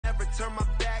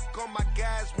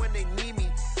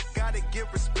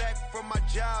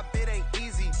job, it ain't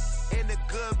easy. In a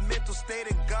good mental state,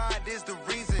 and God is the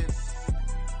reason.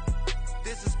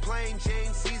 This is plain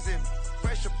Jane season.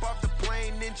 Fresh up off the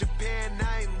plane in Japan,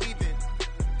 I ain't leaving.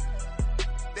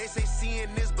 They say seeing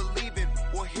is believing.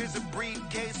 Well, here's a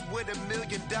briefcase with $1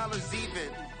 million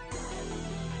even.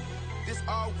 This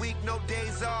all week, no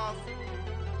days off.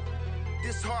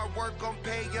 This hard work gon'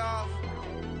 pay off.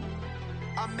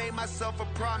 I made myself a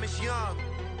promise young.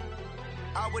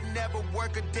 I would never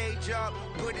work a day job,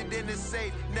 put it in the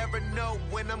safe. Never know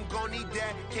when I'm gon' need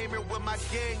that. Came here with my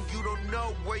gang, you don't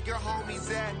know where your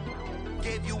homies at.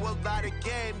 Gave you a lot of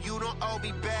game, you don't owe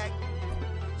me back.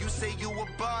 You say you a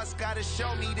boss, gotta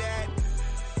show me that.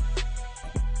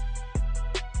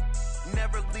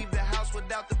 Never leave the house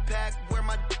without the pack. Where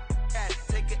my at?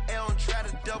 Take an L and try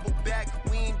to double back.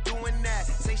 We ain't doing that.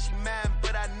 Say she mad,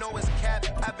 but I know it's cap.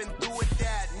 I've been through with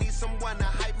that. Need someone to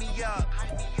hype me up.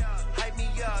 Hype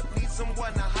me up. Need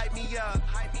someone to hype me up.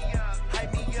 Hype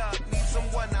me up. Need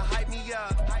someone to hype me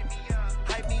up.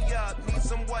 Hype me up. Need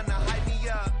someone to hype me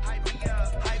up. Hype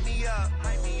me up.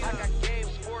 I got game,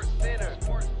 Sports Center.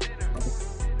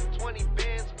 20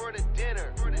 bands for the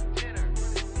dinner.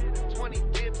 20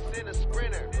 dips in a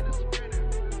sprinter.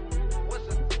 What's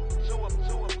a 2 up?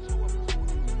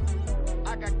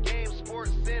 I got game,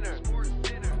 Sports Center.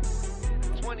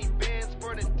 20 bands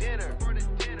for the dinner.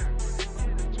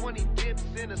 20 dips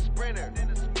in a sprinter.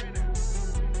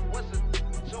 What's a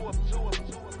 2 up?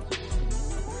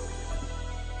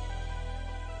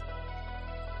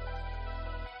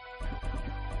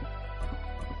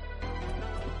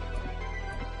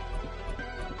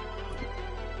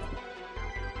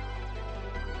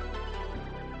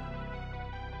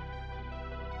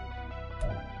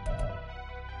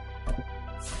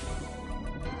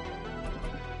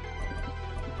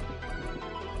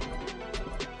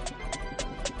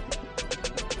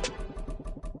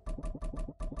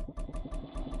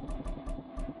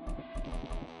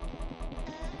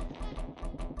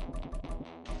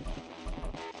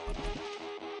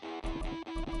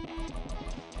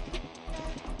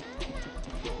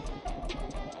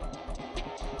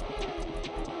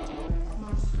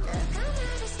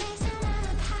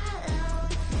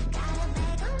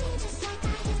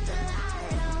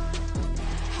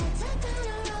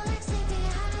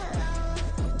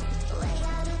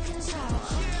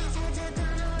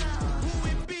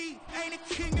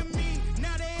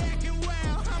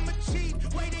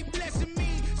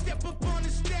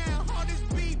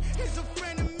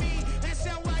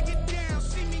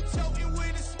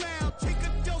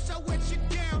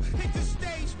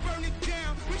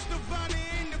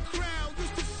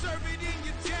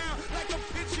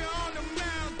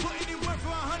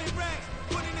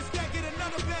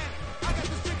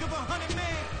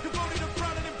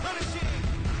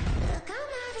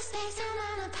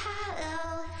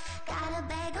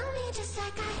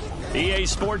 EA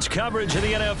Sports coverage of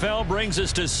the NFL brings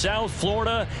us to South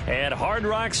Florida at Hard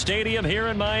Rock Stadium here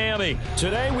in Miami.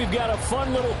 Today we've got a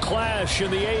fun little clash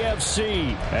in the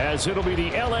AFC as it'll be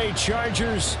the LA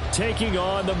Chargers taking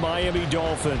on the Miami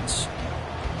Dolphins.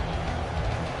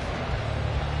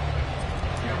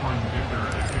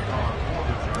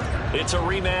 It's a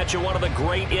rematch of one of the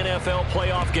great NFL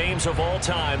playoff games of all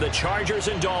time. The Chargers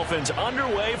and Dolphins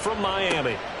underway from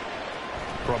Miami.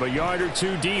 From a yard or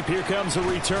two deep, here comes a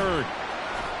return.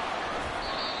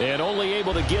 And only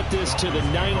able to get this to the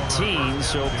 19,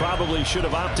 so probably should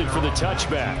have opted for the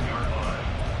touchback.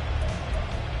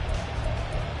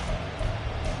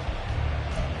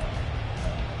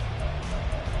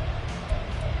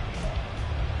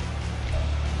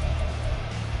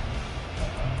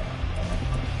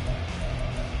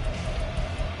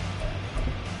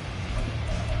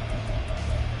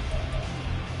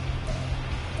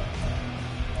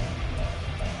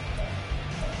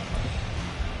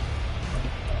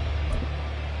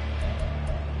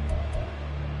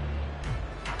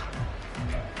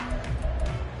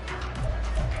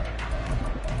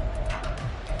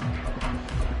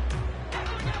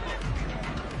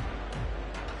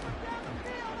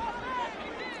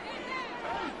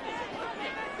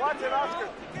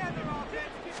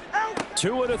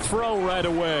 Two and a throw right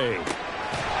away.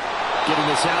 Getting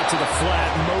this out to the flat,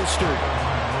 Mostert.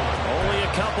 Only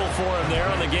a couple for him there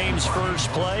on the game's first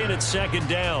play, and it's second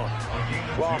down.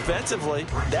 Well, offensively,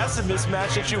 that's the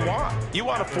mismatch that you want. You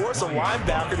want to force a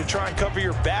linebacker to try and cover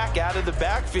your back out of the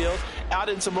backfield, out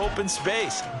in some open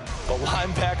space. But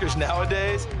linebackers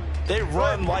nowadays, they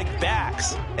run like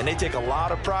backs, and they take a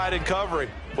lot of pride in covering.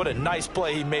 What a nice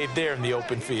play he made there in the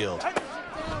open field.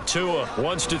 Tua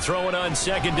wants to throw it on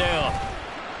second down.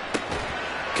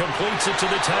 Completes it to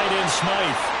the tight end,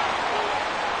 Smythe.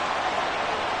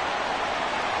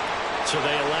 so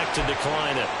they elect to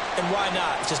decline it. And why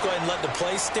not? Just go ahead and let the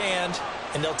play stand,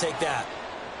 and they'll take that.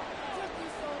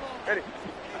 Ready.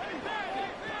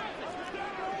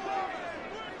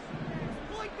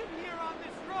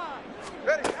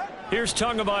 Here's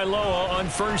Tagovailoa on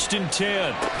 1st and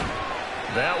 10.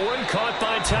 That one caught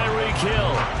by Tyreek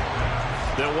Hill.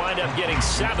 They'll wind up getting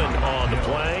 7 on the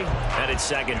play, and it's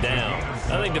 2nd down.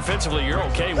 I think defensively you're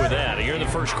okay with that. Here in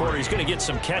the first quarter, he's going to get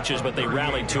some catches, but they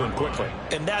rallied to him quickly.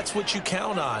 And that's what you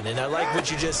count on, and I like what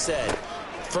you just said.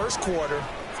 First quarter,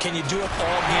 can you do it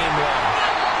all game long?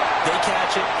 They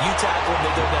catch it, you tackle them,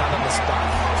 they go down on the spot.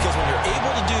 Because when you're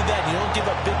able to do that, you don't give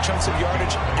up big chunks of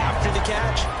yardage after the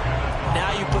catch,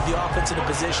 now you put the offense in a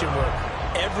position where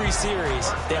every series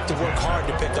they have to work hard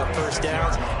to pick up first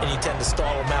downs, and you tend to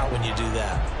stall them out when you do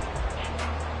that.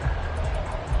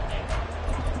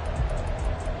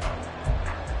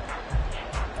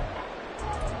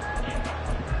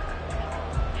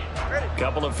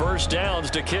 Couple of first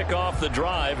downs to kick off the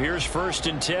drive. Here's 1st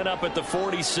and 10 up at the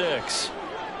 46.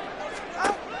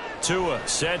 Tua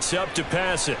sets up to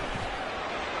pass it.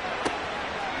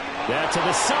 That to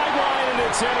the sideline, and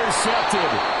it's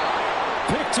intercepted.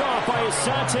 Picked off by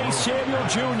Asante Samuel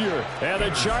Jr. And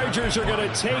the Chargers are going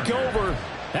to take over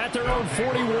at their own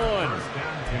 41.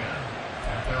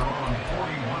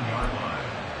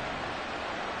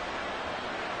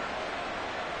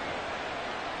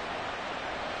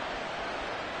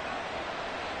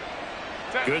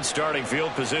 Good starting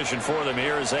field position for them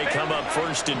here as they come up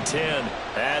 1st and 10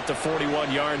 at the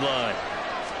 41-yard line.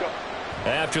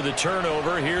 After the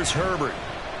turnover, here's Herbert.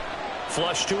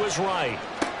 Flush to his right.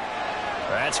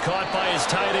 That's caught by his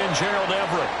tight end, Gerald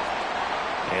Everett.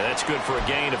 And that's good for a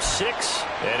gain of 6,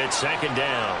 and it's 2nd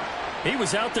down. He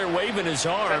was out there waving his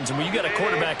arms, and when you got a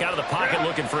quarterback out of the pocket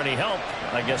looking for any help,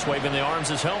 I guess waving the arms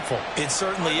is helpful. It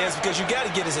certainly is, because you got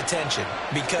to get his attention,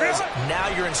 because now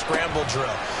you're in scramble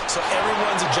drill. So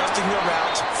everyone's adjusting their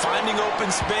routes, finding open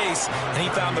space, and he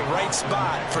found the right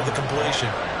spot for the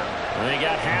completion. And they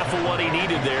got half of what he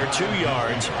needed there, 2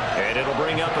 yards, and it'll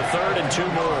bring up a 3rd and 2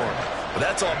 more. Well,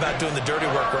 that's all about doing the dirty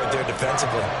work right there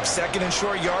defensively. 2nd and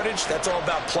short yardage, that's all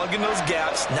about plugging those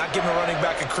gaps, not giving a running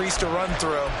back a crease to run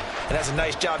through, and that's a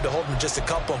nice job to hold him just a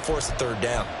couple and force the 3rd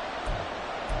down.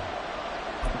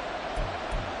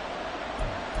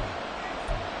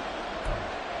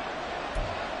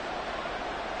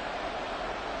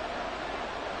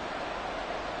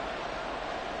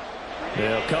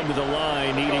 They'll come to the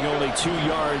line, needing only 2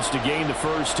 yards to gain the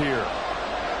first here.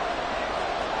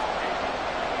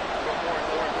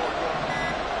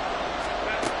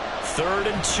 Third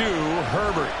and 2,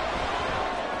 Herbert.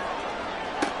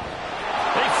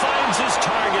 He finds his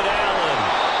target, Allen.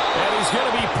 And he's going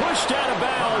to be pushed out of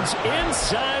bounds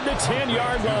inside the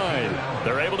 10-yard line.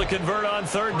 They're able to convert on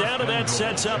 3rd down, and that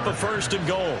sets up a 1st and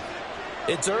goal.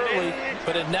 It's early,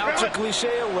 but announcer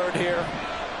cliche alert here.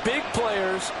 Big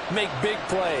players make big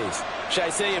plays. Should I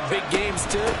say in big games,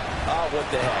 too? Oh, what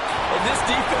the heck. And this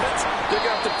defense, they're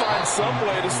going to have to find some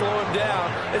way to slow him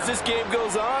down as this game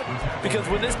goes on, because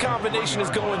when this combination is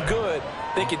going good,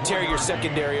 they can tear your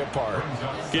secondary apart.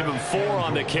 Give him 4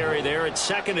 on the carry there at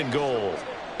 2nd and goal.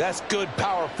 That's good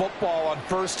power football on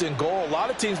 1st and goal. A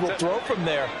lot of teams will throw from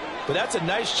there, but that's a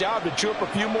nice job to chew up a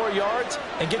few more yards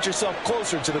and get yourself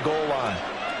closer to the goal line.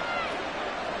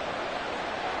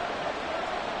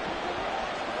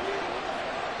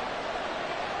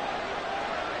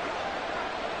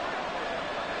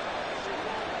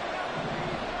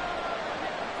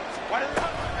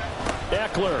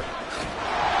 Eckler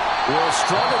will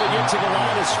struggle to get to the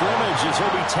line of scrimmage as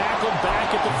he'll be tackled back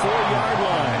at the 4-yard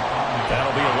line.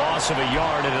 That'll be a loss of a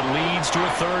yard, and it leads to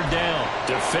a 3rd down.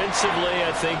 Defensively,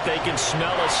 I think they can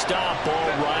smell a stop. Ball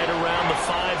right around the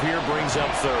 5 here brings up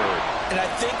 3rd. And I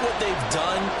think what they've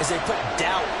done is they put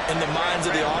doubt in the minds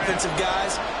of the offensive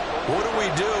guys. What do we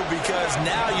do? Because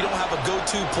now you don't have a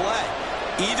go-to play.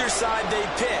 Either side they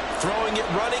pick, throwing it,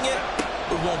 running it,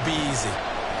 it won't be easy.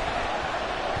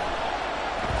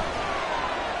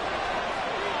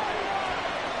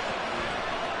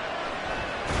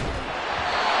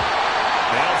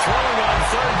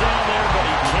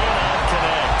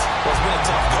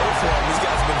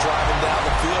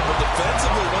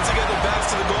 Defensively, once they get their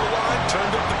backs to the goal line,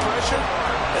 turned up the pressure,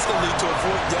 that's going to lead to a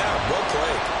 4th down. Well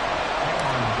played.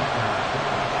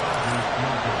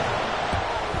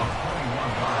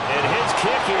 And his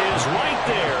kick is right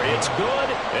there. It's good,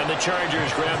 and the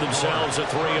Chargers grab themselves a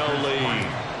 3-0 lead.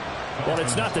 Well,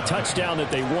 it's not the touchdown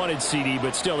that they wanted, CD,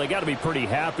 but still, they got to be pretty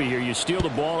happy here. You steal the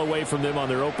ball away from them on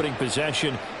their opening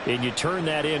possession, and you turn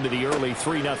that into the early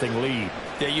 3-0 lead.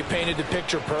 Yeah, you painted the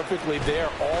picture perfectly there,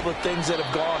 all the things that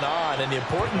have gone on. And the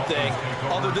important thing,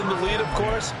 other than the lead, of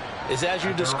course, is as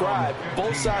you described,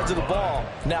 both sides of the ball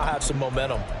now have some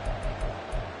momentum.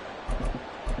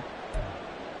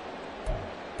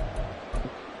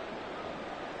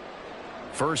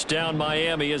 First down,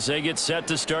 Miami, as they get set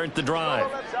to start the drive.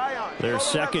 Their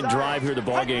second drive here, the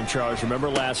ballgame, Charles. Remember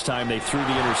last time they threw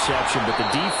the interception, but the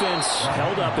defense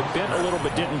held up. It bent a little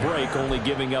but didn't break, only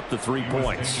giving up the 3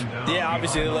 points. Yeah,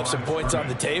 obviously they left some points on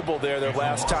the table there their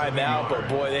last time out, but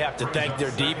boy, they have to thank their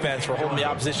defense for holding the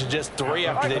opposition just 3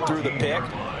 after they threw the pick.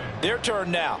 Their turn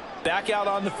now. Back out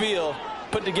on the field,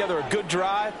 put together a good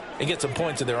drive, and get some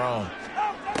points of their own.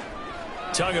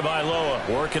 Tagovailoa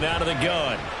working out of the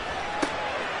gun.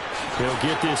 He'll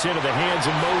get this into the hands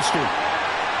of Mostert.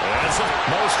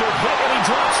 Mostert hit and he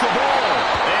drops the ball.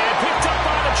 And picked up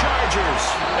by the Chargers.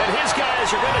 And his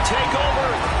guys are going to take over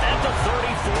at the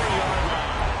 34-yard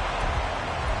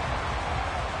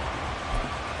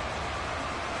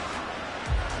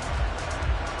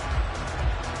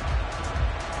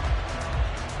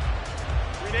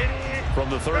line. From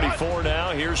the 34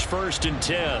 now, here's 1st and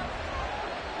 10.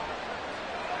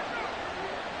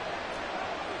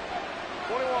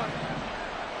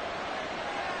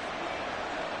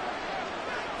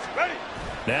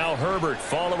 Now Herbert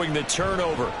following the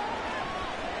turnover.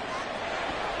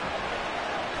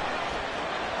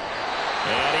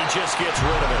 And he just gets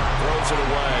rid of it. Throws it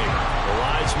away. The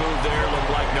wise move there. Looked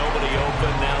like nobody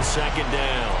open. Now 2nd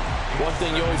down. One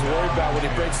thing you always worry about when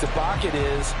he breaks the pocket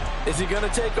is he going to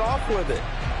take off with it?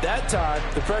 That time,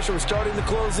 the pressure was starting to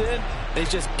close in. He's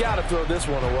just got to throw this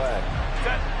one away.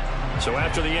 So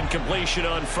after the incompletion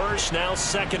on 1st, now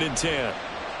 2nd and 10.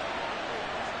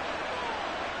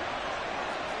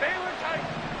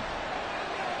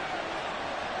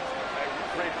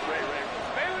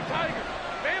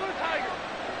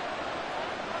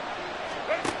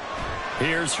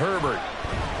 Here's Herbert.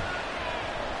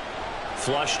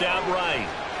 Flushed out right.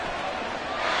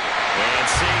 And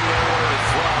seeing nowhere to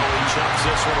throw, he chucks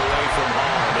this one away from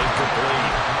home.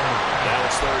 Incomplete. Now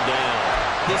it's 3rd down.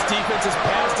 This defense has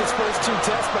passed its first 2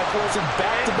 tests by forcing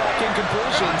back-to-back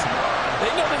incompletions.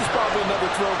 They know there's probably another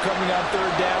throw coming on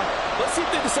 3rd down. Let's see if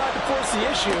they decide to force the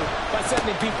issue by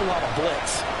sending people on a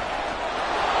blitz.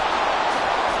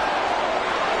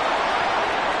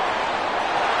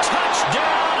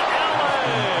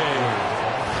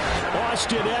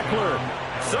 Austin Eckler,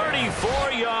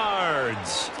 34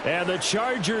 yards. And the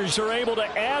Chargers are able to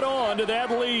add on to that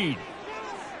lead.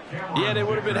 Yeah, they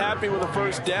would have been happy with a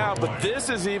 1st down, but this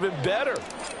is even better.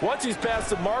 Once he's past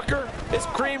the marker, it's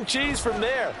cream cheese from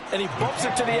there. And he bumps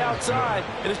it to the outside,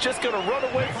 and it's just going to run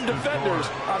away from defenders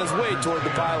on his way toward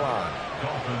the pylon.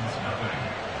 Dolphins, nothing.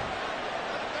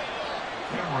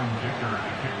 Cameron Dicker to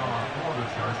kick off for the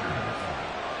Chargers.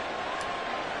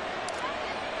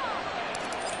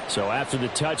 So after the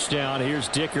touchdown, here's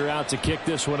Dicker out to kick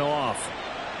this one off.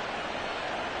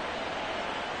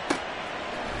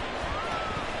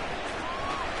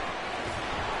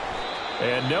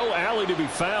 And no alley to be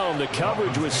found. The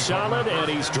coverage was solid,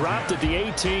 and he's dropped at the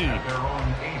 18. At their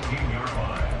own 18-yard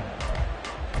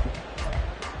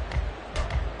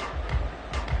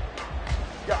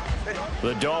line.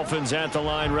 The Dolphins at the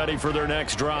line ready for their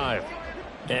next drive.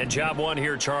 And job one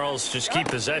here, Charles, just keep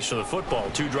possession of the football.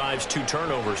 2 drives, 2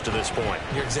 turnovers to this point.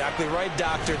 You're exactly right,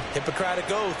 Doctor. Hippocratic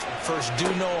oath. First, do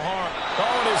no harm.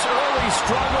 Oh, and his early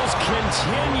struggles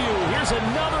continue. Here's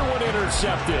another one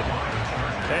intercepted.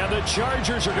 And the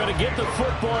Chargers are going to get the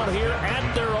football here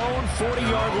at their own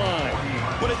 40-yard line.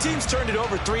 When a team's turned it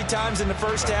over 3 times in the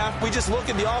first half, we just look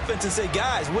at the offense and say,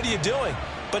 guys, what are you doing?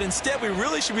 But instead, we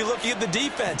really should be looking at the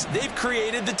defense. They've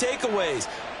created the takeaways.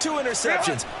 2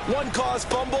 interceptions, 1 caused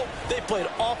fumble. They played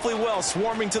awfully well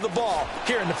swarming to the ball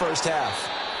here in the first half.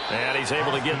 And he's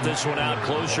able to get this one out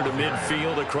closer to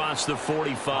midfield across the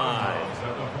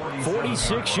 45.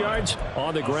 46 yards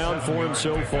on the ground for him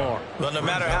so far. Well, no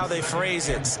matter how they phrase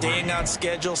it, staying on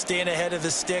schedule, staying ahead of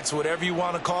the sticks, whatever you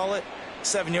want to call it,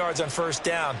 7 yards on 1st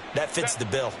down, that fits the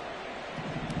bill.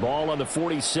 Ball on the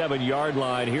 47-yard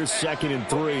line. Here's 2nd and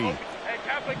 3. Hey,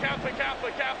 Kappa.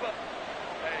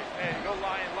 Hey, go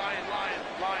lion.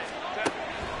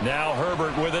 Now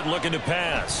Herbert with it, looking to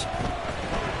pass.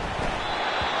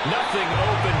 Nothing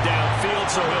open downfield,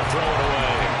 so he'll throw it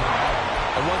away.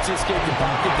 And once he escaped the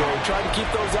pocket there, he tried to keep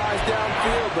those eyes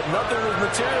downfield, but nothing was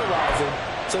materializing.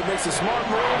 So he makes a smart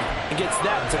move and gets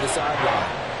that to the sideline.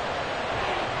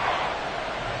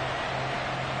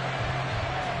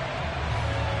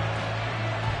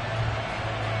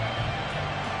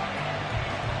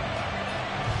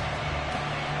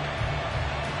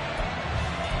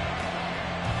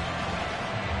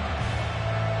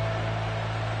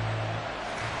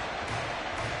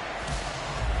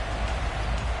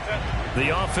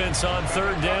 The offense on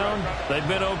third down, they've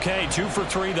been okay. 2 for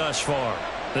 3 thus far.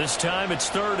 This time it's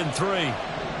 3rd and 3.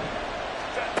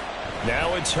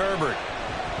 Now it's Herbert.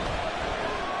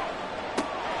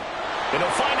 And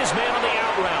he'll find his man on the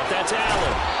out route. That's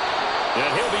Allen.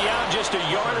 And he'll be out just a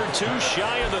yard or 2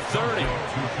 shy of the 30.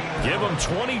 Give him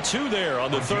 22 there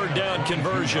on the 3rd down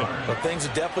conversion. But things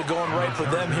are definitely going right for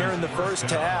them here in the first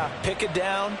half. Pick a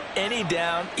down, any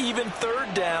down, even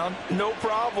 3rd down, no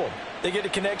problem. They get a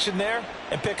connection there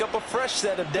and pick up a fresh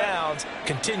set of downs,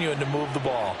 continuing to move the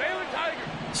ball.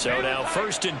 So now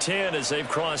 1st and 10 as they've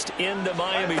crossed into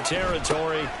Miami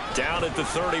territory, down at the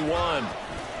 31.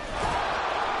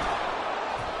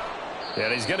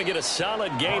 And he's going to get a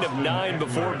solid gain of 9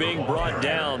 before being brought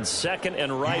down. 2nd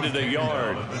and right at a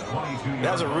yard.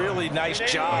 That's a really nice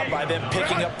job by them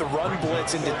picking up the run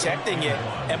blitz and detecting it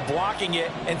and blocking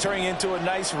it and turning it into a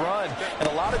nice run. And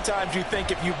a lot of times you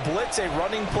think if you blitz a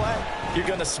running play, you're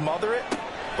going to smother it.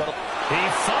 But he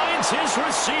finds his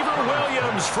receiver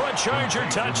Williams for a Charger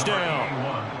touchdown.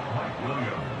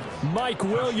 Mike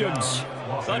Williams,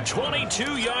 a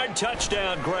 22-yard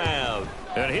touchdown grab.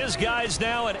 And his guy's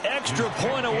now an extra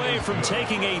point away from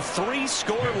taking a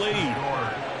 3-score lead.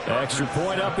 Extra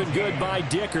point up and good by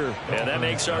Dicker. And that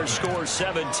makes our score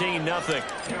 17-0.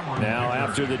 Now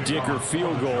after the Dicker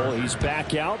field goal, he's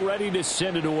back out ready to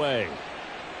send it away.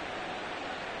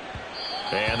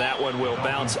 And that one will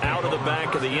bounce out of the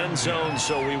back of the end zone,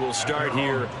 so we will start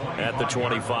here at the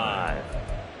 25.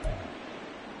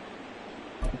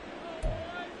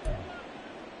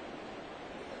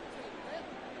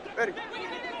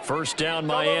 First down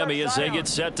Miami as they get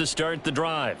set to start the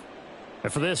drive.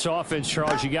 And for this offense,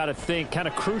 Charles, you got to think kind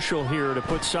of crucial here to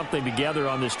put something together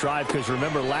on this drive, because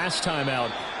remember last time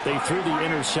out they threw the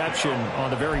interception on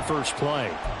the very first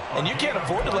play. And you can't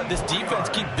afford to let this defense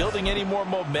keep building any more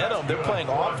momentum. They're playing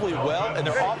awfully well, and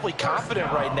they're awfully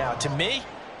confident right now. To me,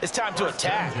 it's time to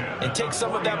attack and take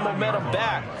some of that momentum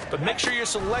back. But make sure you're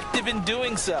selective in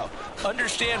doing so.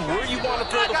 Understand where you want to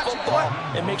throw the football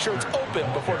and make sure it's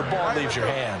open before the ball leaves your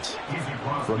hands.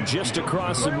 From just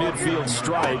across the midfield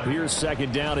stripe, here's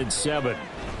 2nd down and 7.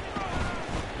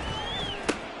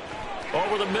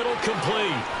 Over the middle,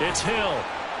 complete. It's Hill.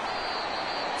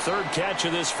 3rd catch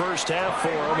of this first half for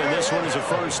him, and this one is a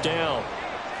first down.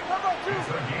 It's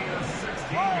a gain of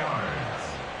 16 yards.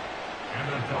 And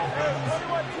the Dolphins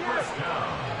first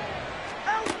down.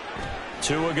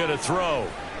 Tua going to throw.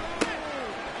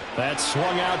 That's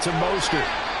swung out to Mostert.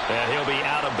 And he'll be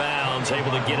out of bounds,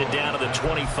 able to get it down to the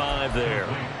 25 there.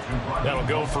 That'll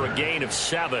go for a gain of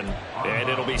 7, and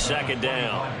it'll be 2nd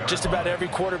down. Just about every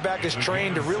quarterback is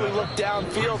trained to really look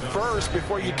downfield first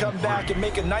before you come back and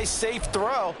make a nice, safe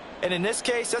throw. And in this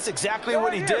case, that's exactly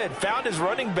what he did. Found his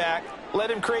running back,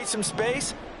 let him create some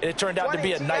space, and it turned out to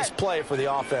be a nice play for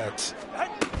the offense.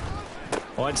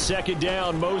 On 2nd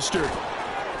down, Mostert.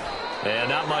 And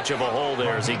not much of a hole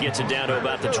there as he gets it down to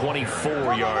about the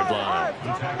 24-yard line.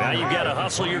 Now you've got to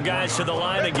hustle your guys to the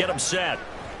line and get them set.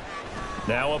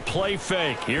 Now a play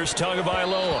fake. Here's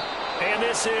Tagovailoa. And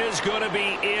this is going to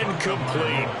be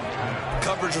incomplete.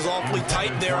 Coverage was awfully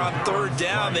tight there on 3rd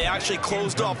down. They actually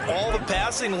closed off all the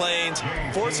passing lanes,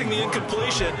 forcing the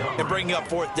incompletion and bringing up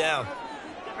 4th down.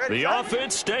 The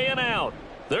offense staying out.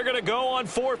 They're going to go on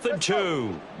 4th and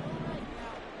 2.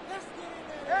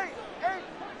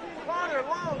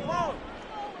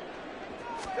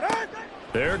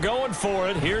 They're going for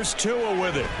it. Here's Tua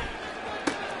with it.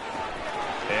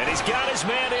 And he's got his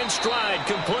man in stride,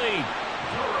 complete.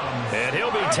 And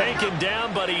he'll be taken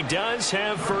down, but he does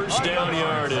have first down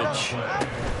yardage.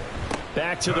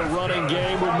 Back to the running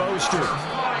game with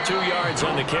Mostert. 2 yards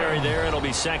on the carry there. It'll be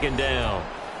 2nd down.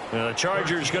 Now the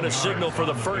Chargers going to signal for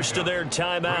the first of their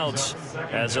timeouts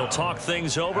as they'll talk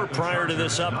things over prior to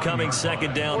this upcoming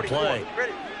 2nd down play.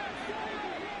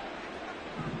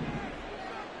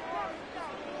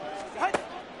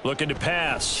 Looking to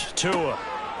pass. Tua.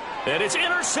 And it's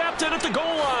intercepted at the goal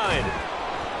line.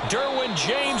 Derwin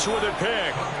James with a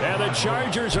pick. And the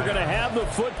Chargers are going to have the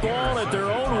football at their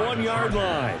own 1-yard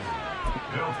line.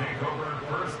 They'll take over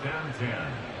 1st and 10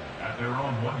 at their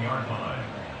own 1-yard line.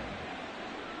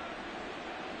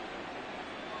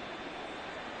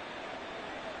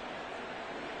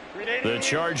 The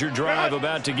Charger drive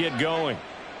about to get going.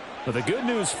 But the good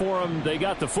news for them, they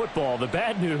got the football. The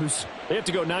bad news, they have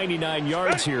to go 99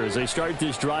 yards here as they start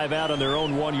this drive out on their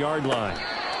own 1-yard line.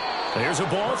 There's a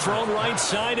ball thrown right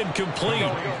side and complete.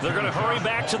 They're going to hurry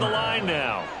back to the line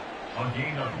now. A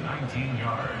gain of 19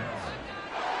 yards.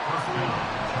 First down,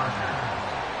 Chargers.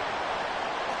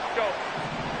 Go.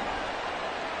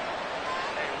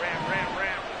 Hey, ram.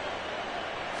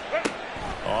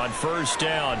 On first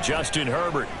down. Justin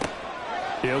Herbert.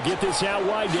 He'll get this out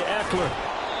wide to Eckler.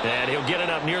 And he'll get it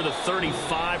up near the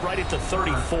 35, right at the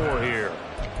 34 here.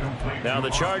 Now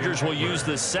the Chargers will use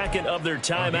the second of their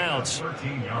timeouts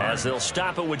as they'll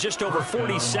stop it with just over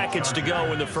 40 seconds to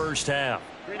go in the first half.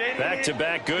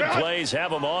 Back-to-back good plays have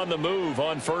them on the move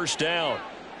on first down.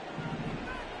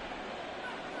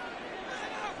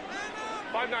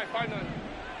 5-9.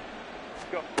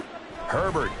 Go.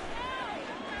 Herbert.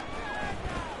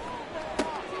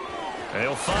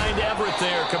 They'll find Everett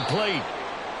there, complete.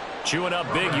 Chewing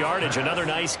up big yardage. Another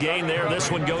nice gain there. This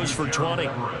one goes for 20.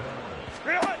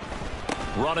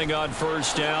 Running on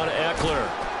first down, Eckler.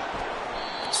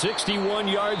 61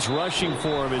 yards rushing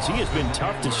for him as he has been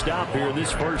tough to stop here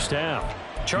this first half.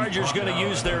 Chargers going to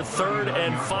use their third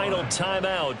and final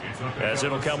timeout as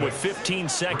it'll come with 15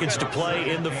 seconds to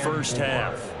play in the first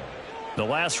half. The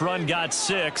last run got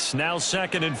 6, now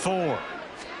 2nd and 4.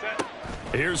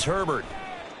 Here's Herbert.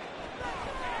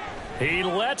 He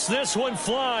lets this one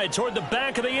fly toward the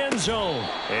back of the end zone.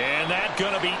 And that's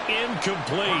going to be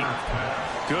incomplete.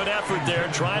 Good effort there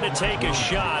trying to take a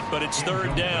shot, but it's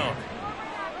third down.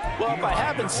 Well, if I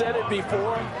haven't said it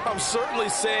before, I'm certainly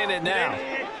saying it now.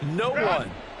 No one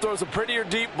throws a prettier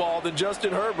deep ball than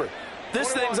Justin Herbert.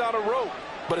 This thing's on a rope,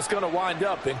 but it's going to wind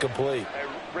up incomplete.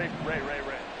 Ray.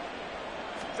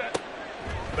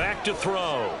 Back to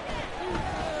throw.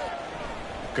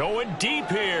 Going deep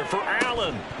here for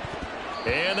Allen.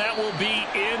 And that will be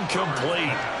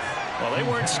incomplete. Well, they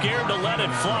weren't scared to let it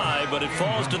fly, but it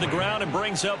falls to the ground and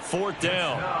brings up fourth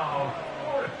down.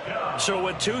 So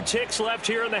with 2 ticks left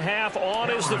here in the half,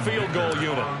 on is the field goal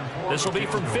unit. This will be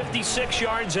from 56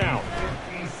 yards out.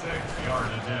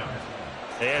 56-yard attempt.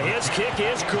 And his kick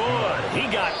is good. He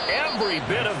got every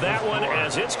bit of that one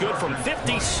as it's good from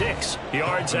 56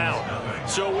 yards out.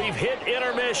 So we've hit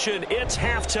intermission. It's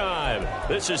halftime.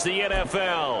 This is the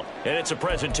NFL, and it's a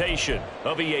presentation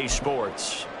of EA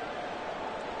Sports.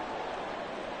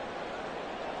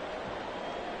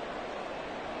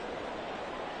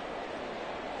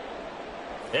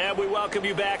 And we welcome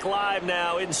you back live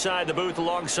now inside the booth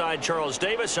alongside Charles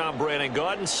Davis. I'm Brandon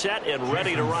Gaudin, set and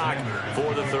ready to rock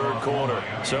for the third quarter.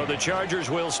 So the Chargers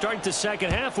will start the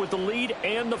second half with the lead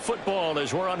and the football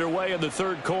as we're underway in the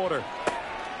third quarter.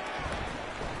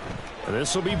 And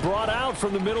this will be brought out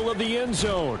from the middle of the end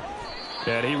zone.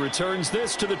 And he returns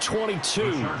this to the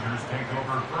 22. The Chargers take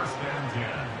over first and 10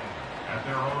 at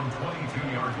their own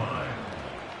 22-yard line.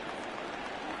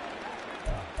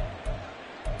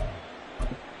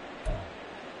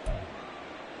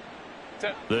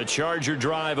 The Charger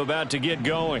drive about to get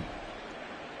going.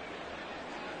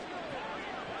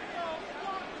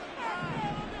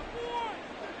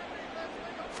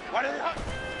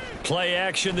 Play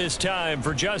action this time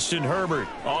for Justin Herbert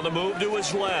on the move to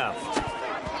his left.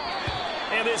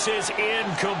 And this is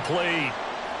incomplete.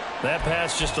 That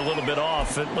pass just a little bit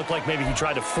off. It looked like maybe he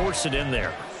tried to force it in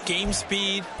there. Game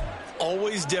speed,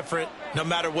 always different, no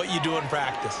matter what you do in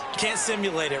practice. You can't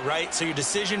simulate it, right? So your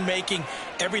decision-making,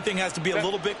 everything has to be a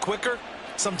little bit quicker.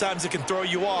 Sometimes it can throw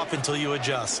you off until you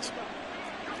adjust.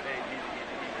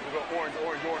 Orange.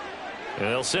 And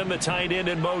they'll send the tight end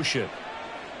in motion.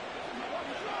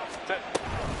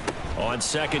 On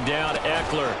second down,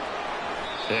 Eckler.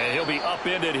 And he'll be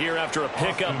upended here after a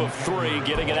pickup of 3,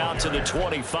 getting it out to the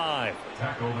 25.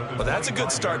 Well, that's a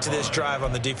good start to this drive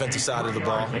on the defensive side of the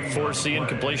ball. Force the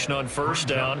incompletion on first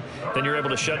down. Then you're able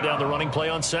to shut down the running play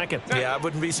on second. Yeah, I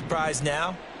wouldn't be surprised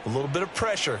now. A little bit of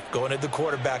pressure going at the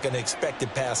quarterback in an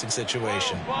expected passing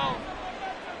situation.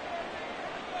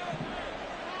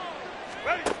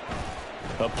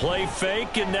 A play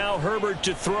fake, and now Herbert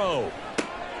to throw.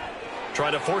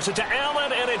 Trying to force it to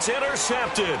Allen, and it's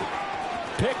intercepted.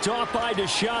 Picked off by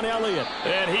Deshaun Elliott.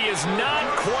 And he is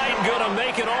not quite going to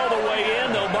make it all the way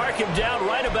in. They'll mark him down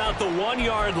right about the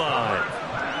 1-yard line.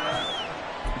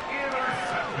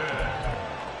 Intercepted.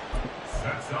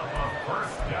 Sets up a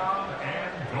first down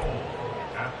and goal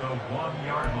at the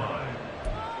 1-yard line.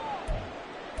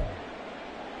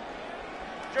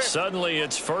 Suddenly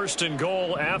it's first and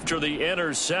goal after the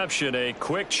interception. A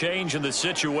quick change in the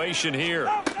situation here.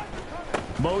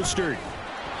 Mostert.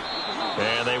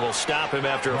 And they will stop him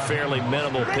after a fairly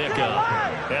minimal pickup.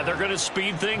 And they're going to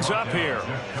speed things up here.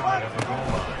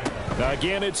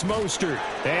 Again, it's Mostert.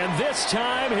 And this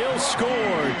time he'll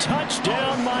score.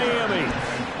 Touchdown, Miami.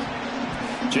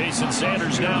 Jason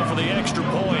Sanders now for the extra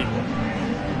point.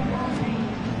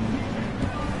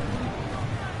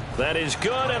 That is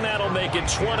good, and that'll make it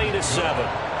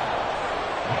 20-7.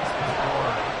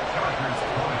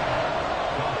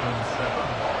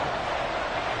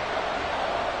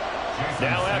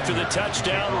 Now after the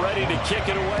touchdown, ready to kick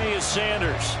it away is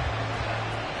Sanders.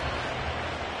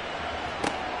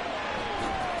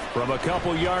 From a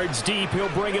couple yards deep, he'll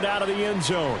bring it out of the end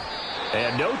zone.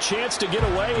 And no chance to get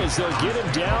away as they'll get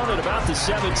him down at about the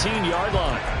 17-yard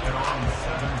line.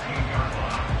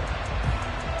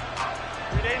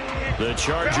 The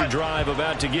Charger drive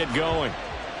about to get going.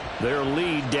 Their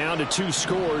lead down to 2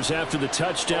 scores after the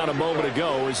touchdown a moment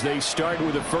ago as they start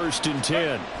with a 1st and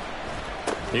 10.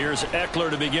 Here's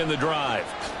Eckler to begin the drive.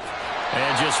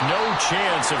 And just no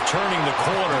chance of turning the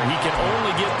corner. He can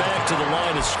only get back to the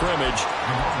line of scrimmage.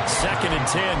 2nd and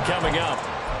 10 coming up.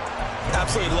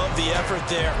 Absolutely love the effort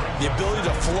there. The ability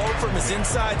to flow from his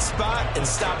inside spot and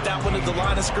stop that one at the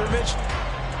line of scrimmage.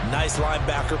 Nice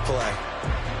linebacker play.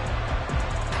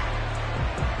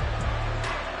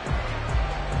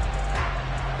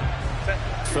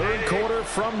 Third quarter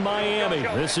from Miami.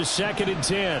 This is 2nd and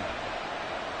 10.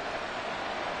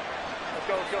 Let's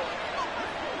go, let's go.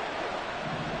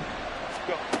 Let's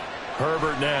go.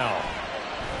 Herbert now.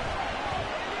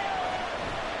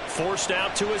 Forced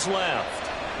out to his left.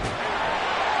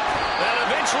 And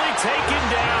eventually taken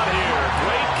down here.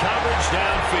 Great coverage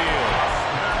downfield.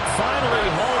 Finally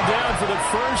hauled down for the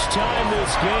first time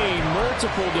this game.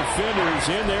 Multiple defenders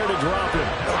in there to drop him.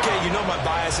 Okay, you know my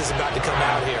bias is about to come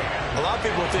out here. A lot of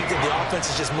people think that the offense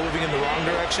is just moving in the wrong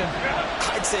direction.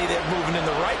 I'd say they're moving in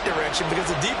the right direction because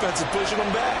the defense is pushing them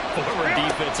back. Former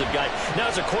defensive guy. Now,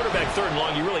 as a quarterback 3rd and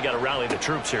long, you really got to rally the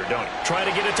troops here, don't you? Try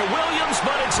to get it to Williams,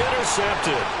 but it's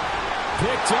intercepted.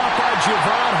 Picked up by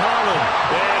Javon Holland.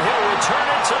 And he'll return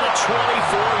it to the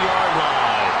 24-yard line.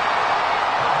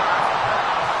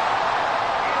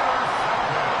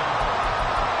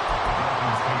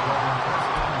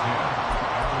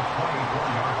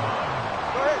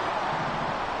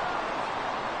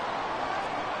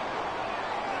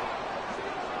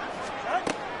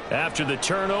 After the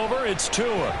turnover, it's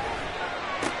Tua.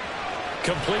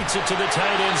 Completes it to the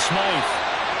tight end, Smythe.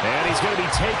 And he's going to be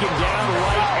taken down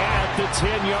right at the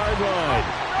 10-yard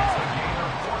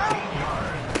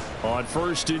line. On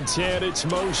 1st and 10, it's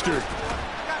Mostert.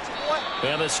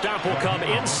 And the stop will come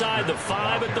inside the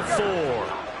 5 at the 4.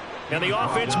 And the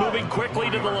offense moving quickly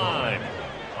to the line.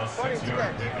 A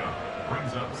 6-yard pickup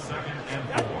brings up 2nd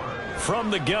and 4.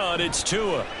 From the gun, it's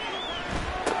Tua.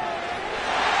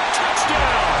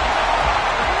 Touchdown!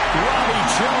 Robbie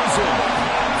Chosen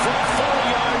from 4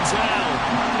 yards out.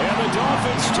 And the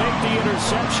Dolphins take the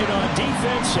interception on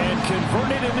defense and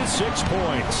convert it into 6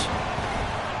 points.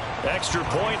 Extra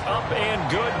point up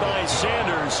and good by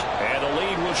Sanders. And the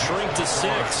lead will shrink to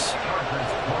 6.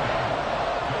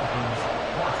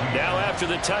 Now after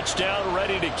the touchdown,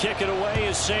 ready to kick it away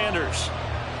is Sanders.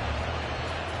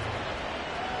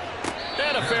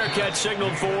 And a fair catch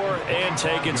signaled for and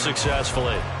taken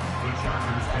successfully. The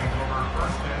Chargers take over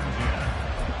 1st and 10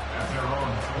 at their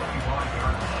own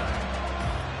 25-yard line.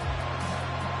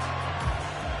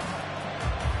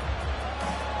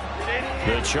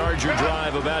 The Charger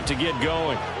drive about to get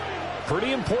going.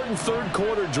 Pretty important 3rd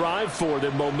quarter drive for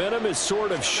them. Momentum has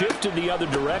sort of shifted the other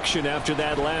direction after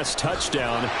that last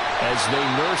touchdown as they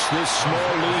nurse this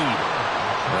small lead.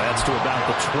 That's to about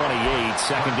the 28.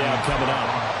 2nd down coming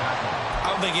up. I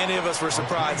don't think any of us were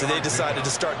surprised that they decided to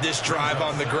start this drive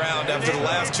on the ground after the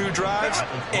last 2 drives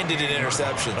ended in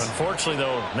interceptions. Unfortunately,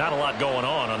 though, not a lot going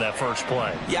on that first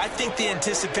play. Yeah, I think the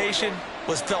anticipation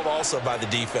was felt also by the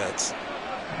defense.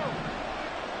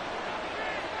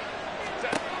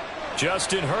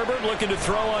 Justin Herbert looking to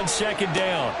throw on 2nd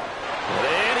down.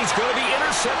 And he's going to be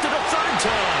intercepted a 3rd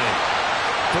time.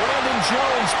 Brandon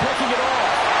Jones picking it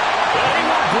off. And he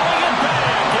will bring it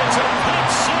back. It's a pick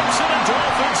 6 and a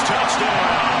Dolphins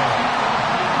touchdown.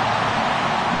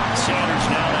 Sanders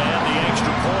now to add the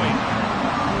extra point.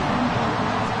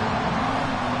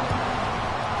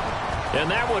 And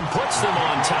that one puts them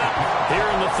on top here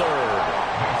in the 3rd.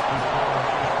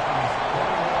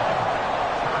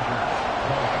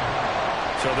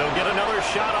 So they'll get another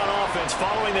shot on offense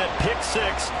following that pick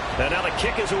 6. And now the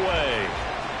kick is away.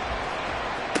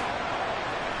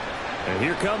 And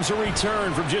here comes a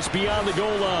return from just beyond the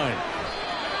goal line.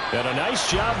 And a nice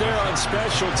job there on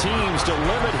special teams to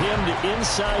limit him to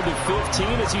inside the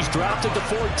 15 as he's dropped at the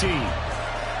 14.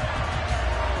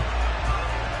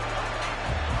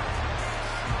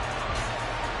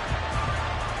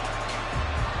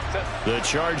 The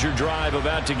Charger drive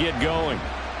about to get going.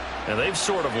 And they've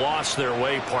sort of lost their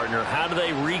way, partner. How do they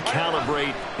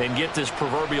recalibrate and get this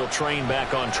proverbial train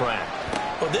back on track?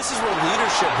 Well, this is where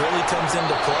leadership really comes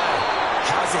into play.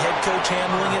 How's the head coach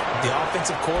handling it? The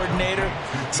offensive coordinator?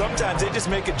 Sometimes they just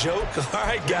make a joke. All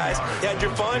right, guys, you had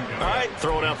your fun? All right.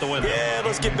 Throw it out the window. Yeah,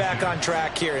 let's get back on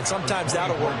track here, and sometimes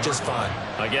that'll work just fine.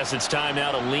 I guess it's time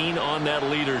now to lean on that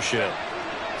leadership.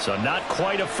 So not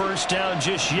quite a first down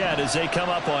just yet as they come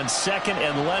up on second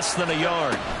and less than a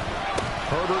yard.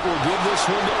 Herbert will give this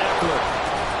one to Eckler.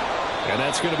 And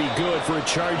that's going to be good for a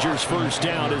Chargers first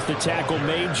down as the tackle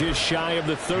made just shy of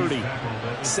the 30.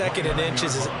 Second and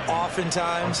inches is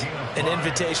oftentimes an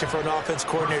invitation for an offense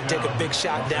coordinator to take a big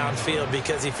shot downfield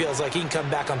because he feels like he can come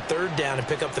back on third down and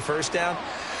pick up the first down.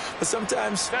 But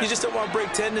sometimes you just don't want to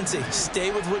break tendency.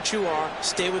 Stay with what you are,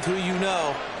 stay with who you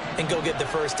know, and go get the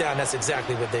first down. That's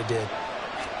exactly what they did.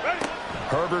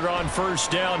 Herbert on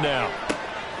first down now.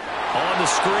 On the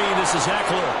screen, this is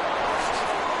Eckler.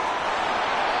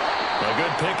 A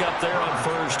good pickup there on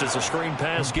first as the screen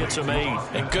pass gets a made.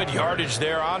 And good yardage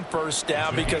there on first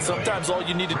down because sometimes all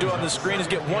you need to do on the screen is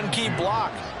get one key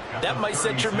block. That might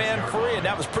set your man free, and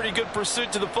that was pretty good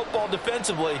pursuit to the football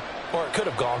defensively, or it could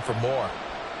have gone for more.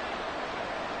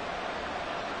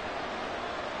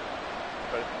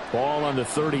 Ball on the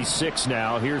 36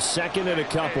 now. Here's second and a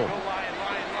couple.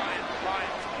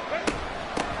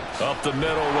 Up the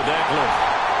middle with Eckler.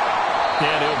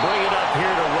 And he'll bring it up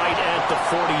here to right at the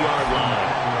 40-yard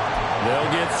line.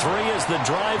 They'll get 3 as the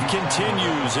drive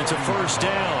continues. It's a first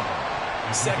down.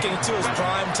 Second and 2 is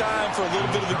prime time for a little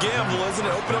bit of a gamble, isn't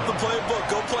it? Open up the playbook,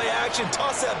 go play action,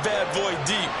 toss that bad boy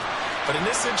deep. But in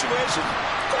this situation,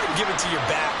 go ahead and give it to your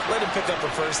back. Let him pick up a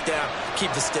first down.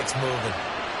 Keep the sticks moving.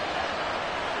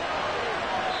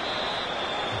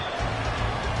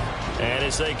 And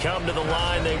as they come to the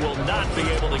line, they will not be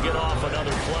able to get off another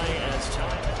play as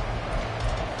time.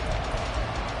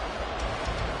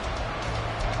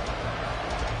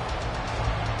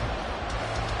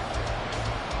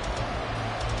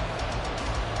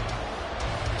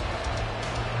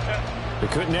 They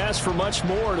couldn't ask for much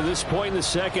more to this point in the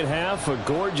second half. A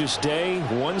gorgeous day,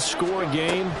 one-score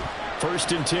game.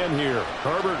 First and 10 here.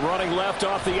 Herbert running left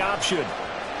off the option.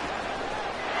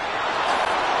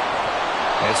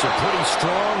 It's a pretty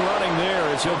strong running there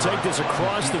as he'll take this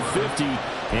across the 50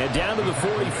 and down to the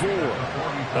 44.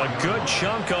 A good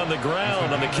chunk on the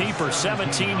ground on the keeper,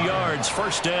 17 yards,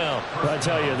 first down. I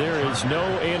tell you, there is no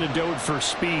antidote for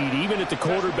speed, even at the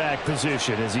quarterback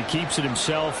position, as he keeps it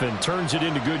himself and turns it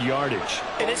into good yardage.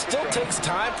 And it still takes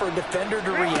time for a defender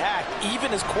to react,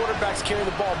 even as quarterbacks carry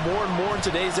the ball more and more in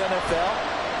today's NFL.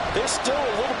 They're still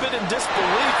a little bit in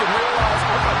disbelief and realize,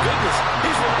 oh my goodness,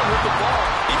 he's running with the ball.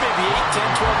 He may be 8,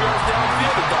 10, 12 yards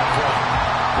downfield at that point.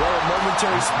 Well, a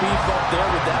momentary speed bump there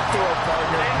with that throw,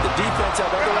 partner. The defense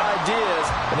had other ideas,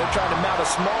 and they're trying to mount a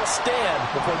small stand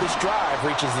before this drive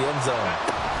reaches the end zone.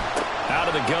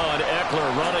 Out of the gun, Eckler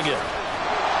running it.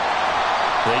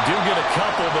 They do get a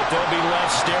couple, but they'll be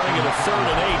left staring at a 3rd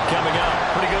and 8 coming up.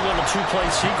 Pretty good little two-play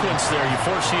sequence there. You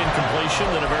force the incompletion,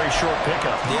 then a very short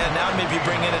pickup. Yeah, now maybe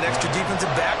bring in an extra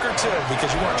defensive back or two because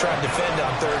you want to try and defend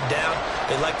on 3rd down.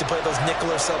 They like to play those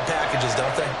nickel or sub packages,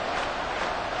 don't they?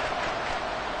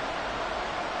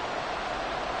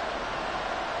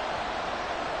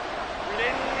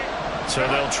 So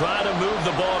they'll try to move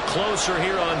the ball closer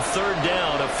here on 3rd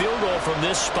down. A field goal from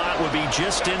this spot would be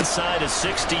just inside of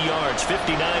 60 yards,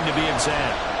 59 to be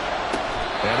exact.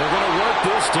 And they're going to work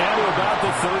this down to about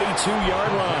the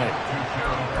 32-yard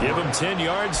line. Give them 10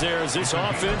 yards there as this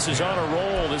offense is on a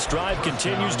roll. This drive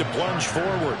continues to plunge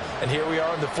forward. And here we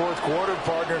are in the 4th quarter,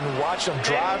 partner, and watch them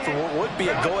drive for what would be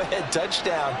a go-ahead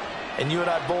touchdown. And you and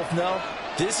I both know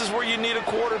this is where you need a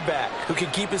quarterback who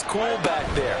can keep his cool back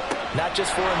there. Not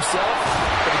just for himself,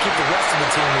 but to keep the rest of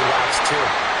the team relaxed, too.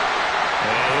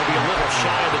 And he'll be a little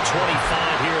shy of the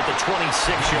 25 here at the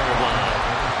 26-yard line.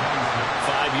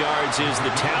 5 yards is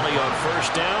the tally on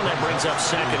first down. That brings up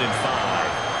 2nd and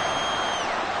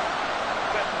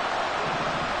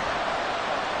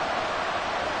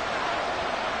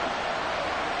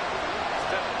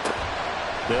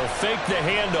 5. They'll fake the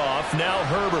handoff. Now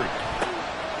Herbert.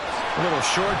 A little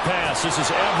short pass. This is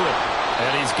Everett.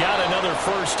 And he's got another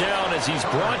first down as he's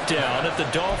brought down at the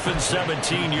Dolphins'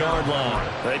 17-yard line.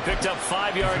 They picked up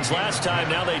 5 yards last time.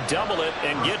 Now they double it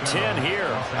and get 10 here.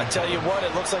 I tell you what,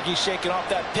 it looks like he's shaking off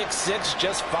that pick 6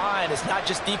 just fine. It's not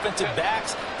just defensive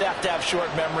backs that have to have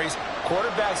short memories.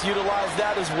 Quarterbacks utilize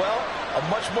that as well. A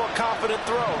much more confident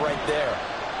throw right there.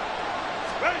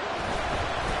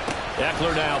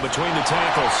 Eckler now between the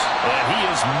tackles. And he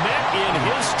is met in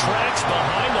his tracks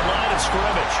behind the line of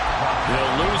scrimmage.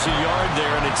 They'll lose a yard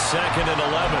there, and it's 2nd and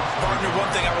 11. Partner, one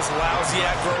thing I was lousy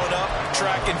at growing up,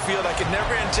 track and field. I could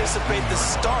never anticipate the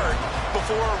start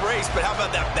before a race, but how about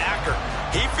that backer?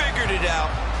 He figured it out,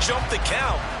 jumped the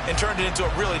count, and turned it into a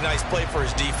really nice play for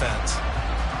his defense.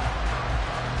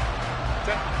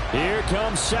 Here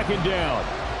comes second down.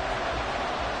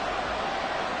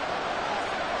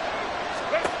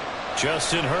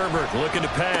 Justin Herbert looking to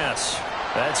pass.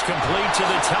 That's complete to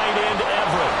the tight end,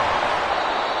 Everett.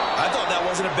 I thought that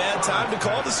wasn't a bad time to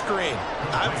call the screen.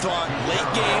 I thought late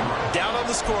game, down on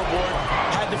the scoreboard,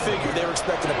 had to figure they were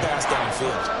expecting a pass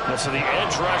downfield. So the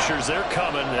edge rushers, they're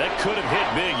coming. That could have hit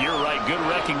big. You're right. Good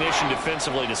recognition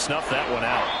defensively to snuff that one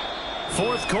out.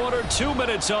 Fourth quarter, 2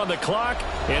 minutes on the clock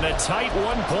in a tight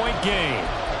one-point game.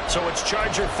 So it's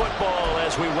Charger football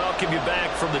as we welcome you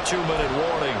back from the 2-minute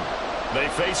warning. They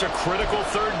face a critical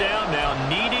third down now,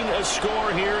 needing a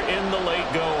score here in the late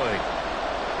going.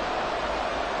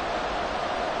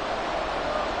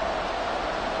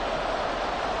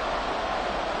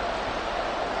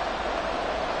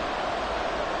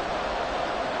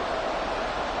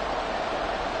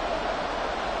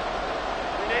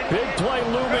 Big play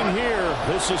looming here.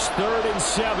 This is 3rd and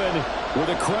 7 with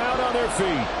a crowd on their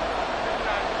feet.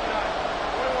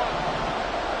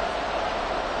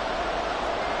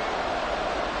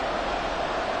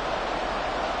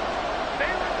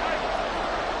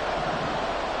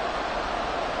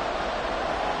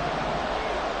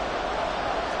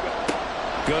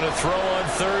 Going to throw on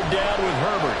 3rd down with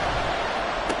Herbert.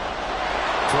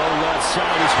 Throw left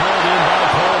side is held in by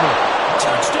Palmer.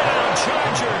 Touchdown,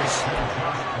 Chargers.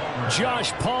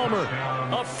 Josh Palmer,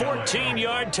 a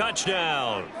 14-yard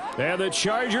touchdown. And the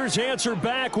Chargers answer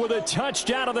back with a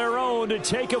touchdown of their own to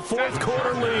take a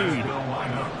fourth-quarter lead.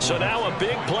 So now a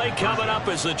big play coming up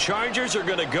as the Chargers are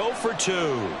going to go for 2.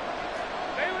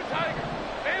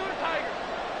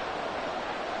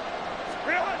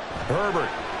 Herbert.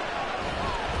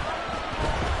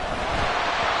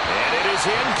 And it is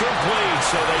incomplete,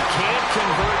 so they can't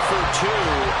convert for 2.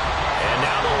 And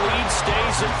now the lead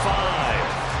stays at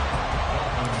 5.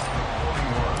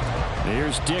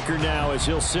 Here's Dicker now as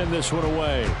he'll send this one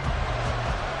away.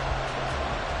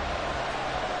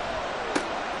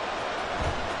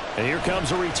 And here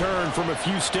comes a return from a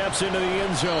few steps into the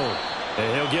end zone.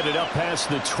 And he'll get it up past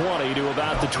the 20 to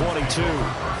about the 22.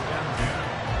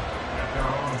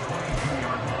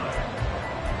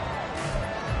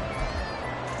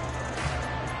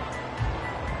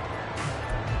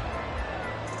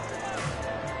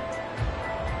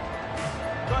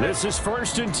 This is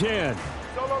 1st and 10.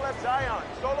 Solo left Zion.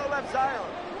 Solo left Zion.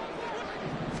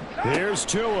 Here's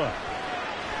Tua.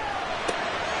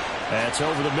 That's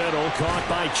over the middle, caught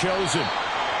by Chosen.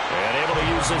 And able to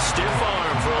use a stiff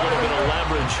arm for a little bit of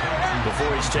leverage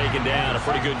before he's taken down. A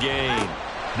pretty good gain.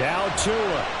 Now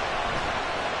Tua.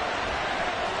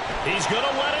 He's going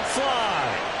to let it fly.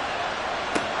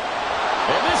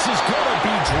 And this is going to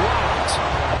be dropped.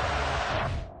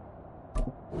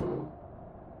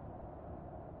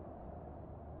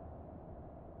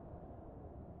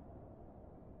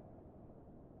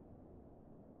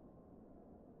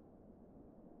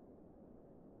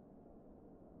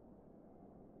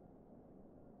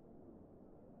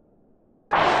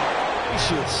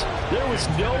 There was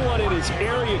no one in his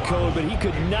area code, but he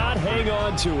could not hang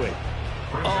on to it.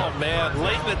 Oh, man,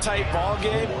 late in the tight ball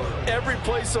game, every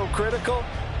play so critical,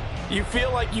 you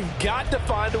feel like you've got to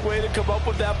find a way to come up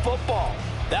with that football.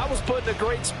 That was put in a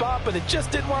great spot, but it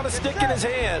just didn't want to stick in his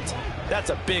hands. That's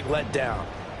a big letdown.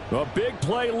 A big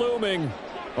play looming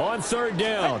on 3rd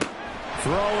down.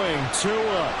 Throwing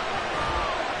Tua.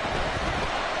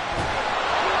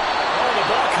 Oh, the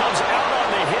ball comes out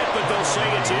on the hit, but they'll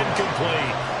say it's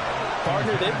incomplete.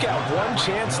 Partner, they've got one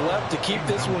chance left to keep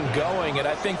this one going, and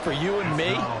I think for you and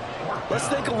me, let's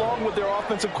think along with their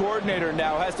offensive coordinator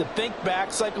now. Has to think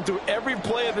back, cycle through every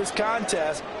play of this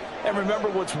contest, and remember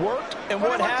what's worked and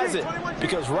what hasn't.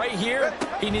 Because right here,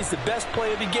 he needs the best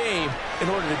play of the game in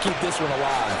order to keep this one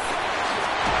alive.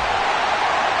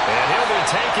 And he'll be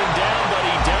taken down, but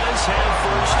he does have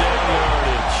first down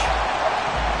yardage.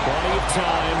 Plenty of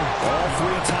time. All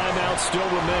 3 timeouts still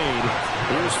remain.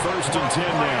 Here's 1st and 10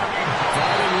 now.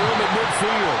 Finding room at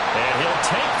midfield. And he'll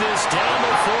take this down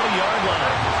the 40-yard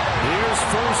line. Here's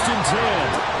 1st and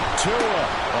 10. Tua.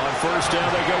 On 1st down,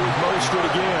 they go with Mostert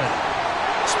again.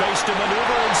 Space to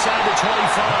maneuver inside the 25.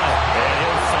 And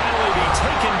he'll finally be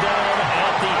taken down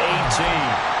at the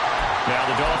 18. Now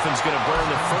the Dolphins going to burn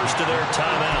the first of their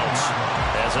timeouts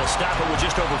as they'll stop it with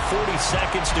just over 40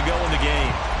 seconds to go in the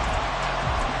game.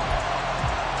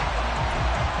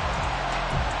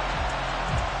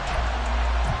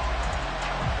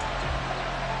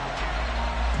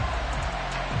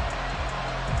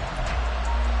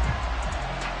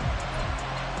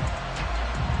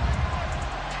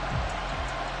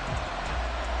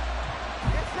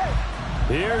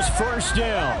 Here's first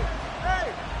down.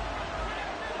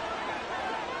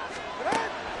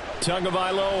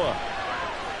 Tagovailoa.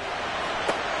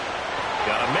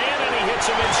 Got a man, and he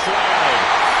hits him in stride.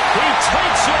 He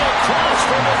takes it across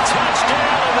for the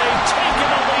touchdown, and they've taken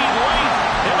the lead late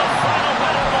in the final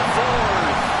minute of the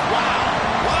fourth. Wow.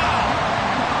 Wow.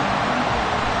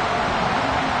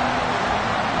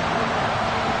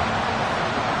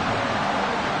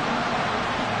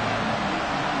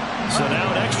 So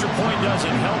now an extra point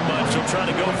doesn't help much. They'll try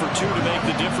to go for two to make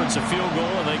the difference a field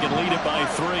goal, and they can lead it by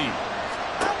 3.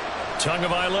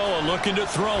 Tagovailoa looking to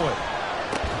throw it.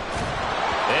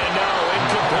 And no,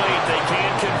 incomplete. They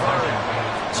can't convert.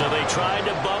 So they tried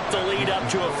to bump the lead up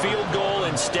to a field goal.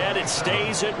 Instead, it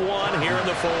stays at 1 here in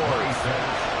the fourth.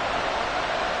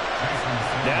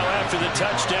 Now after the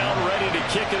touchdown, ready to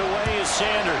kick it away is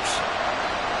Sanders.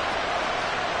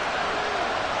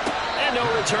 And no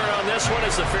return on this one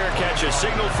as the fair catch is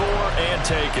signaled for and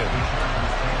taken.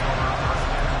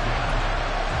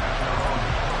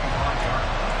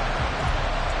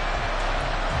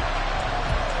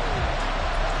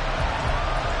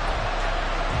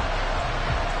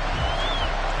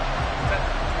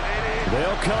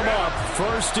 They'll come up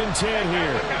 1st and 10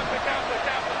 here.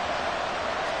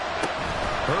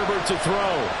 Herbert to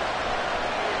throw.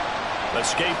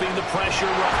 Escaping the pressure.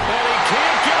 And he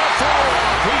can't get a throw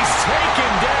off. He's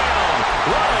taken down.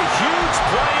 What a huge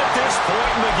play at this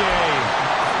point in the game.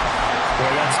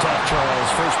 Boy, that's tough, Charles.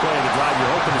 First play of the drive,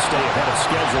 you're hoping to stay ahead of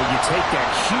schedule. You take that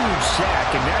huge sack,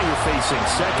 and now you're facing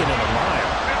 2nd and a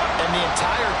mile. And the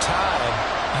entire time,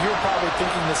 you're probably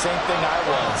thinking the same thing I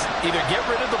was. Either get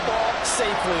rid of the ball,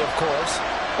 safely of course,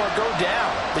 or go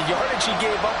down. The yardage he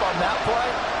gave up on that play,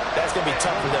 that's going to be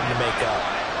tough for them to make up.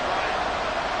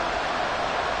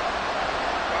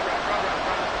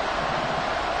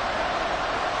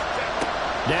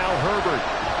 Now Herbert.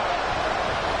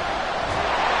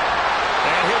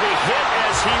 And he'll be hit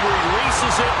as he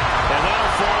releases it, and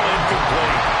that'll fall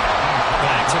incomplete.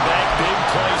 Back-to-back big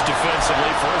plays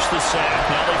defensively. First the sack.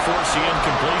 Now they force the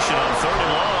incompletion on 3rd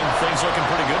and long. Things looking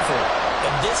pretty good for them.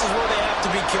 And this is where they have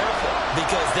to be careful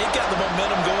because they've got the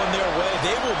momentum going their way.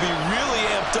 They will be really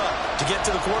amped up to get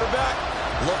to the quarterback.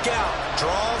 Look out.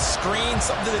 Draw, screen,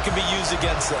 something that can be used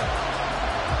against them.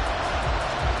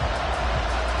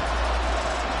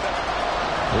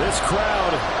 This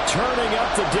crowd turning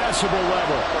up the decibel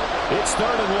level. It's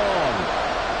 3rd and long.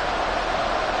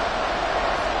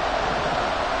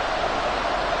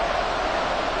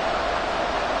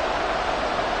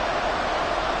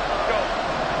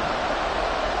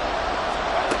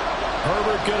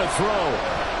 Herbert going to throw.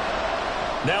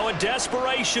 Now a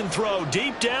desperation throw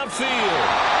deep downfield.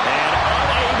 And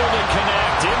unable to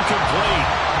connect. Incomplete.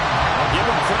 I'll give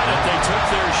them credit. They took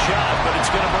their shot, but it's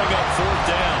going to bring up 4th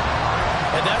down.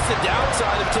 And that's the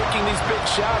downside of taking these big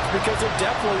shots because they're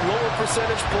definitely lower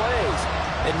percentage plays.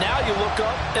 And now you look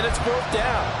up, and it's 4th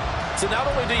down. So not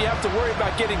only do you have to worry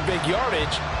about getting big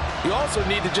yardage, you also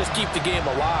need to just keep the game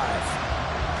alive.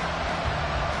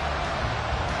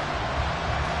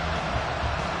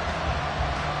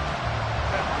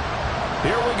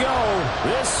 Here we go.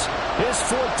 This is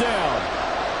 4th down.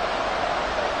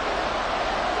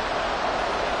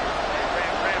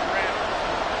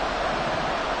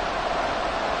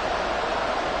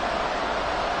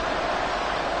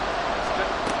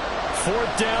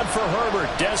 Fourth down for Herbert.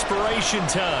 Desperation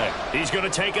time. He's going to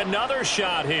take another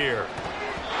shot here.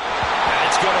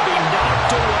 That's going to be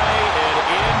knocked away and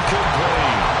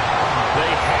incomplete.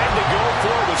 They had to go for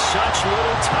it with such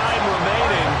little time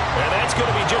remaining, and that's going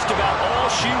to be just about all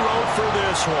she wrote for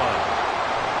this one.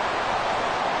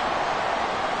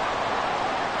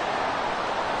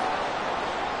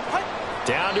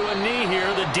 Down to a knee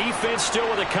here. The defense still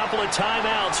with a couple of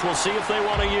timeouts. We'll see if they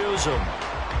want to use them.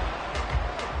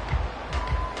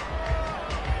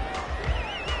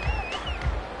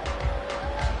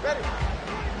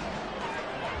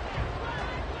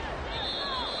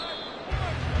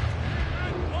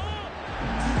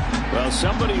 Well,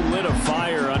 somebody lit a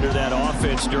fire under that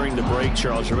offense during the break,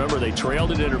 Charles. Remember, they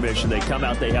trailed at intermission. They come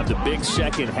out, they have the big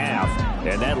second half,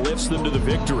 and that lifts them to the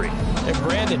victory. And,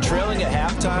 Brandon, trailing at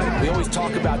halftime, we always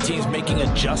talk about teams making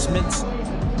adjustments.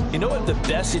 You know what the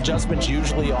best adjustments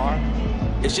usually are?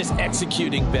 It's just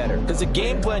executing better. Because the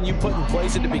game plan you put in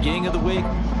place at the beginning of the week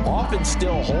often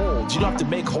still holds. You don't have to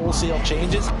make wholesale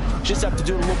changes. You just have to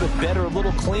do it a little bit better, a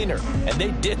little cleaner. And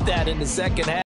they did that in the second half.